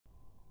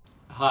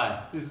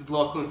Hi, this is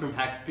Lachlan from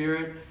Hack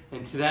Spirit,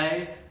 and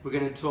today we're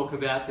going to talk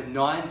about the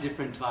 9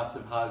 different types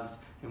of hugs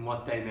and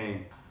what they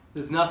mean.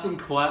 There's nothing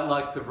quite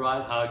like the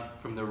right hug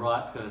from the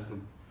right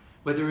person.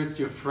 Whether it's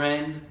your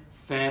friend,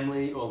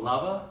 family or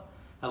lover,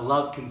 a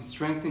love can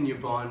strengthen your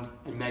bond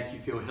and make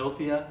you feel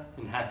healthier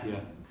and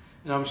happier.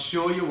 And I'm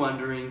sure you're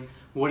wondering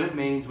what it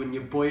means when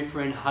your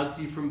boyfriend hugs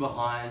you from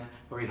behind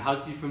or he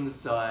hugs you from the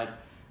side.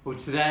 Well,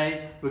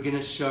 today we're going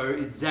to show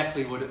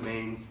exactly what it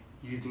means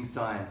using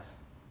science.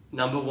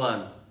 Number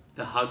 1,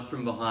 the hug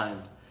from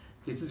behind.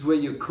 This is where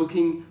you're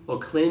cooking or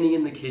cleaning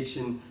in the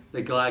kitchen,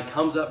 the guy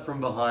comes up from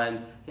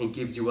behind and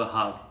gives you a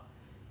hug.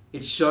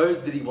 It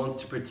shows that he wants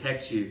to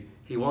protect you,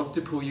 he wants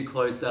to pull you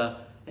closer,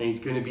 and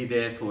he's going to be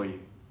there for you.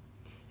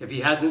 If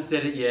he hasn't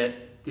said it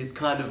yet, this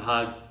kind of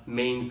hug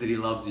means that he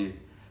loves you.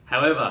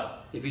 However,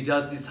 if he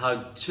does this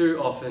hug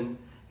too often,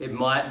 it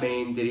might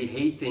mean that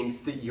he thinks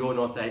that you're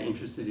not that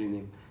interested in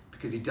him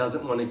because he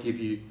doesn't want to give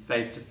you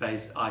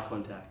face-to-face eye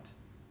contact.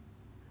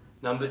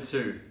 Number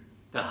 2,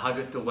 the hug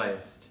at the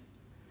waist.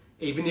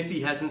 Even if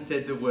he hasn't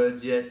said the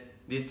words yet,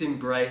 this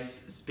embrace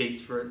speaks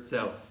for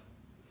itself.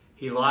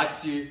 He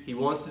likes you, he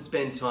wants to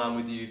spend time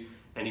with you,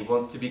 and he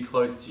wants to be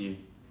close to you.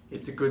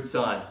 It's a good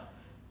sign.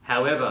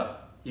 However,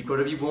 you've got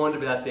to be warned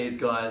about these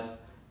guys,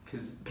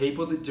 because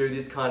people that do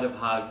this kind of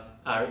hug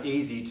are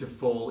easy to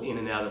fall in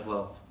and out of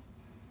love.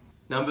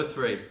 Number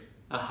 3,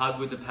 a hug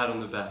with a pat on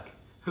the back.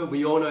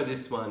 We all know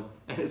this one,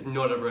 and it's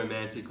not a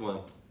romantic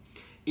one.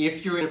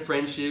 If you're in a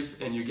friendship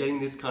and you're getting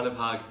this kind of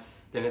hug,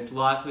 then it's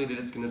likely that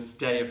it's going to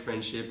stay a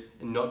friendship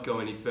and not go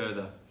any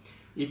further.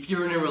 If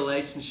you're in a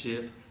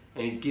relationship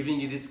and he's giving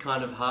you this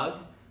kind of hug,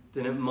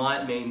 then it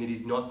might mean that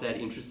he's not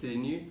that interested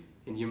in you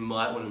and you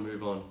might want to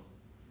move on.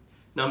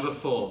 Number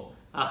 4,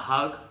 a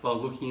hug while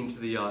looking into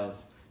the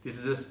eyes. This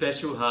is a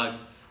special hug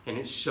and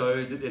it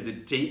shows that there's a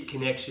deep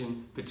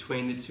connection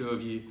between the two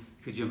of you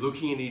because you're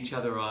looking in each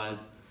other's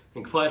eyes,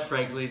 and quite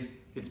frankly,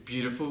 it's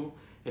beautiful.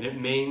 And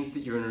it means that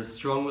you're in a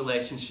strong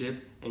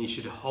relationship and you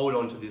should hold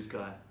on to this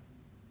guy.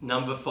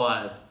 Number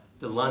 5,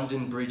 the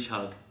London Bridge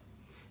hug.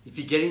 If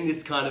you're getting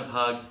this kind of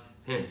hug,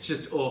 then it's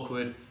just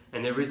awkward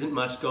and there isn't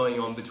much going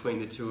on between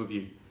the two of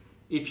you.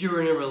 If you're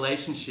in a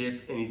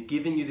relationship and he's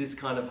giving you this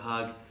kind of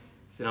hug,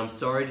 then I'm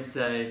sorry to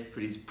say,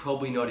 but he's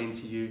probably not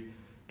into you.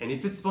 And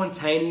if it's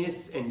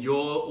spontaneous and you're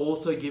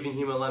also giving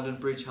him a London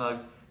Bridge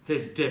hug,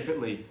 there's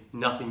definitely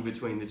nothing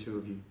between the two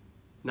of you.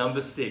 Number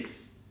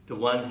 6, the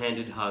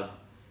one-handed hug.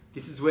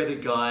 This is where the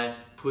guy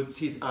puts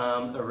his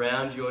arm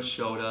around your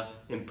shoulder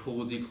and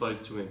pulls you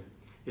close to him.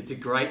 It's a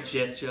great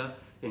gesture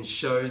and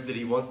shows that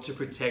he wants to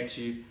protect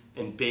you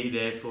and be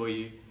there for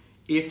you.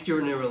 If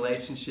you're in a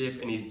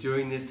relationship and he's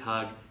doing this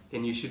hug,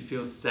 then you should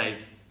feel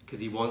safe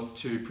because he wants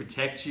to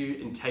protect you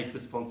and take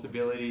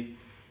responsibility.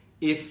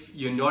 If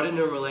you're not in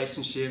a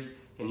relationship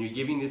and you're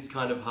giving this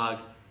kind of hug,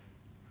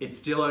 it's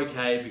still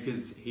okay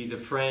because he's a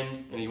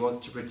friend and he wants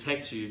to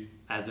protect you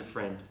as a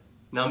friend.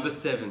 Number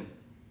 7,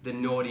 the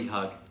naughty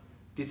hug.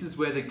 This is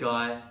where the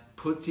guy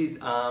puts his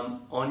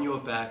arm on your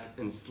back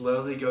and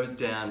slowly goes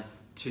down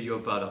to your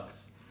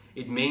buttocks.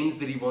 It means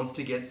that he wants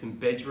to get some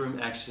bedroom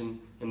action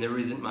and there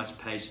isn't much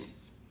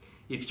patience.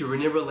 If you're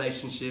in a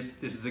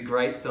relationship, this is a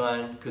great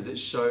sign because it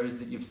shows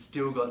that you've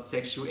still got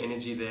sexual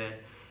energy there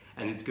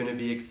and it's going to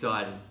be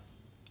exciting.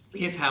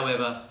 If,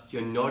 however,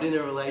 you're not in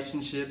a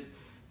relationship,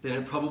 then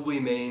it probably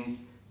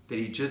means that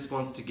he just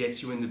wants to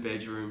get you in the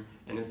bedroom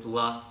and it's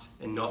lust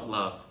and not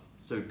love.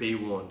 So be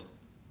warned.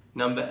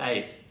 Number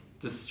 8,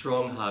 the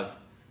strong hug.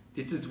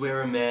 This is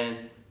where a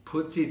man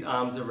puts his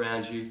arms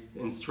around you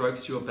and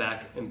strokes your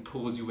back and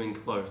pulls you in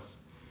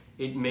close.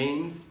 It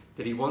means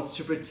that he wants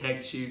to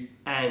protect you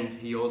and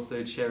he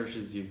also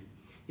cherishes you.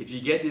 If you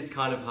get this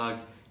kind of hug,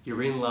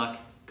 you're in luck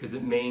because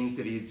it means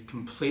that he's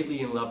completely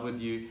in love with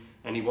you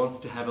and he wants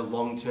to have a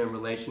long-term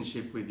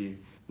relationship with you.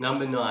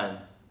 Number 9,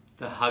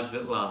 the hug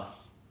that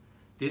lasts.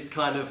 This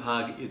kind of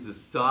hug is a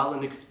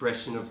silent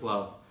expression of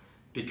love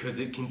because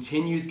it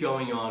continues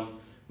going on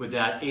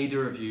without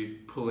either of you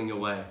pulling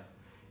away.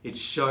 It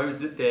shows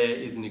that there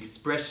is an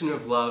expression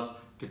of love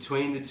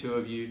between the two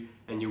of you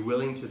and you're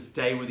willing to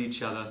stay with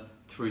each other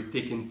through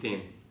thick and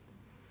thin.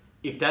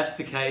 If that's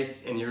the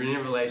case and you're in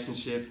a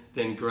relationship,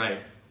 then great.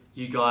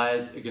 You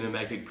guys are going to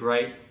make a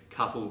great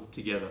couple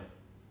together.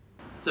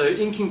 So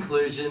in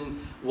conclusion,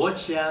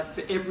 watch out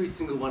for every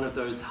single one of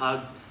those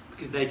hugs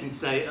because they can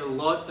say a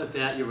lot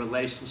about your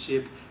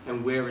relationship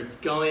and where it's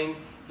going.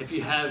 If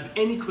you have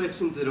any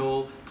questions at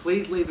all,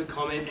 please leave a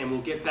comment and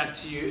we'll get back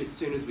to you as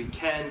soon as we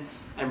can.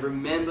 And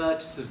remember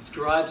to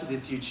subscribe to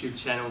this YouTube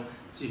channel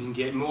so you can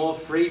get more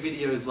free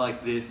videos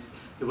like this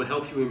that will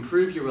help you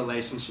improve your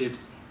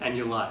relationships and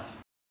your life.